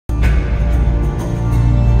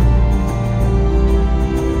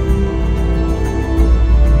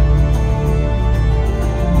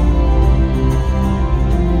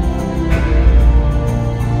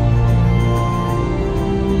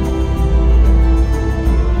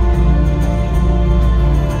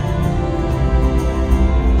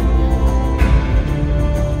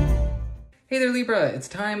Libra, it's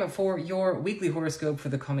time for your weekly horoscope for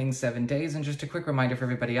the coming 7 days. And just a quick reminder for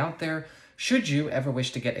everybody out there, should you ever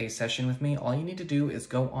wish to get a session with me, all you need to do is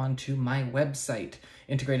go on to my website,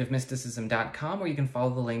 integrativemysticism.com, where you can follow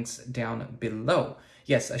the links down below.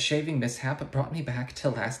 Yes, a shaving mishap brought me back to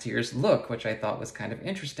last year's look, which I thought was kind of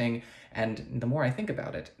interesting. And the more I think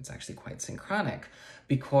about it, it's actually quite synchronic,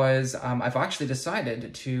 because I've actually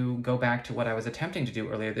decided to go back to what I was attempting to do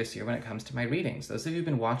earlier this year when it comes to my readings. Those of you who've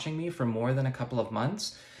been watching me for more than a couple of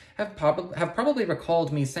months have probably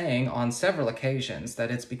recalled me saying on several occasions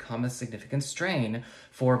that it's become a significant strain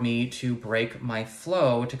for me to break my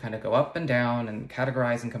flow, to kind of go up and down and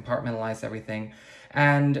categorize and compartmentalize everything.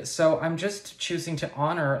 And so I'm just choosing to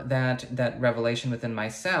honor that revelation within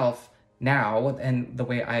myself now, and the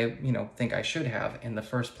way I, think I should have in the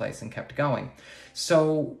first place, and kept going.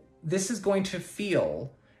 So this is going to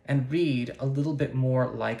feel and read a little bit more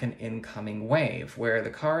like an incoming wave, where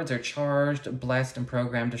the cards are charged, blessed, and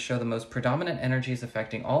programmed to show the most predominant energies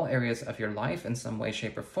affecting all areas of your life in some way,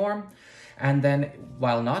 shape, or form. And then,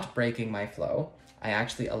 while not breaking my flow, I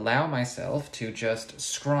actually allow myself to just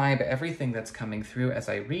scribe everything that's coming through as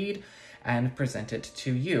I read and present it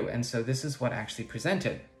to you. And so this is what actually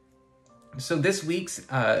presented. So this week's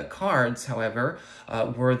cards, however,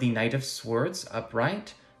 were the Knight of Swords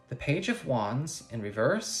upright, the Page of Wands in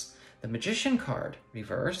reverse, the Magician card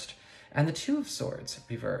reversed, and the Two of Swords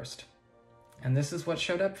reversed. And this is what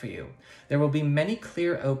showed up for you. There will be many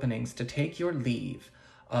clear openings to take your leave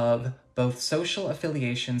of both social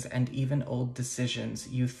affiliations and even old decisions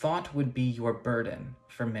you thought would be your burden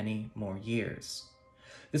for many more years.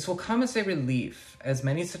 This will come as a relief, as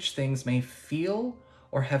many such things may feel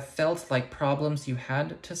or have felt like problems you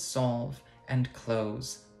had to solve and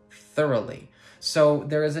close thoroughly. So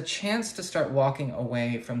there is a chance to start walking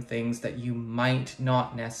away from things that you might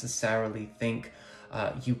not necessarily think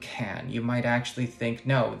you can. You might actually think,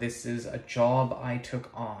 no, this is a job I took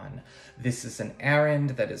on. This is an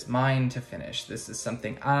errand that is mine to finish. This is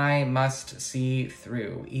something I must see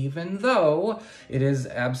through, even though it is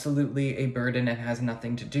absolutely a burden and has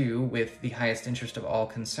nothing to do with the highest interest of all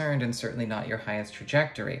concerned, and certainly not your highest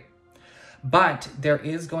trajectory. But there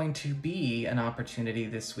is going to be an opportunity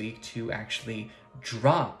this week to actually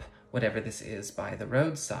drop whatever this is by the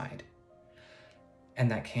roadside. And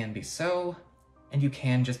that can be so, and you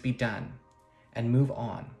can just be done and move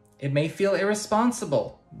on. It may feel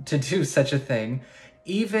irresponsible to do such a thing,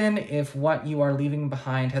 even if what you are leaving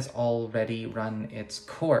behind has already run its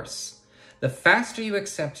course. The faster you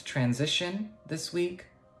accept transition this week,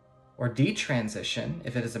 or detransition,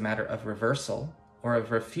 if it is a matter of reversal or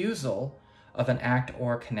of refusal of an act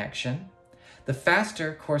or connection, the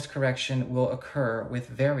faster course correction will occur with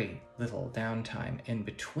very little downtime in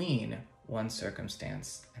between one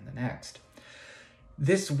circumstance and the next.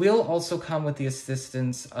 This will also come with the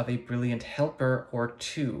assistance of a brilliant helper or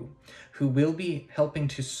two, who will be helping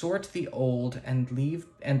to sort the old and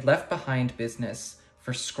left behind business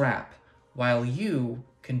for scrap, while you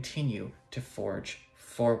continue to forge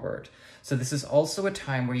forward. So this is also a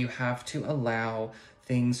time where you have to allow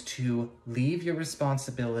things to leave your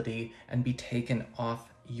responsibility and be taken off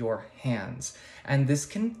your hands. And this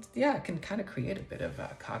can kind of create a bit of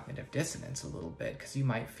a cognitive dissonance a little bit, because you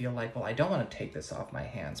might feel like, well, I don't want to take this off my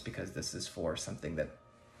hands because this is for something that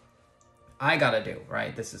I gotta do,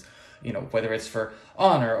 right? This is, whether it's for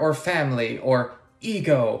honor or family or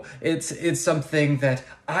ego, it's something that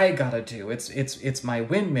I gotta do. It's my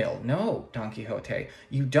windmill. No, Don Quixote,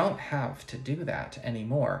 you don't have to do that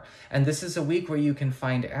anymore. And this is a week where you can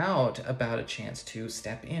find out about a chance to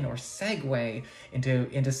step in or segue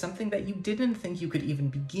into something that you didn't think you could even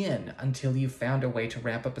begin until you found a way to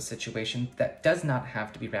wrap up a situation that does not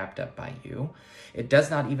have to be wrapped up by you. It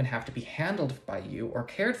does not even have to be handled by you or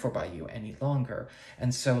cared for by you any longer.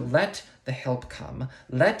 And so let the help come.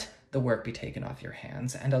 Let the work be taken off your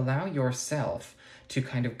hands, and allow yourself to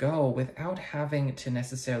kind of go without having to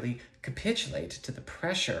necessarily capitulate to the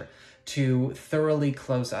pressure to thoroughly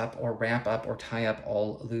close up or wrap up or tie up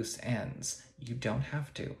all loose ends. You don't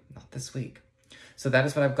have to, not this week. So that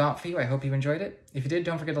is what I've got for you. I hope you enjoyed it. If you did,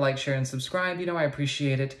 don't forget to like, share, and subscribe. I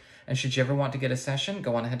appreciate it. And should you ever want to get a session,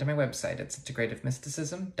 go on ahead to my website. It's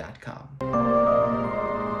integrativemysticism.com.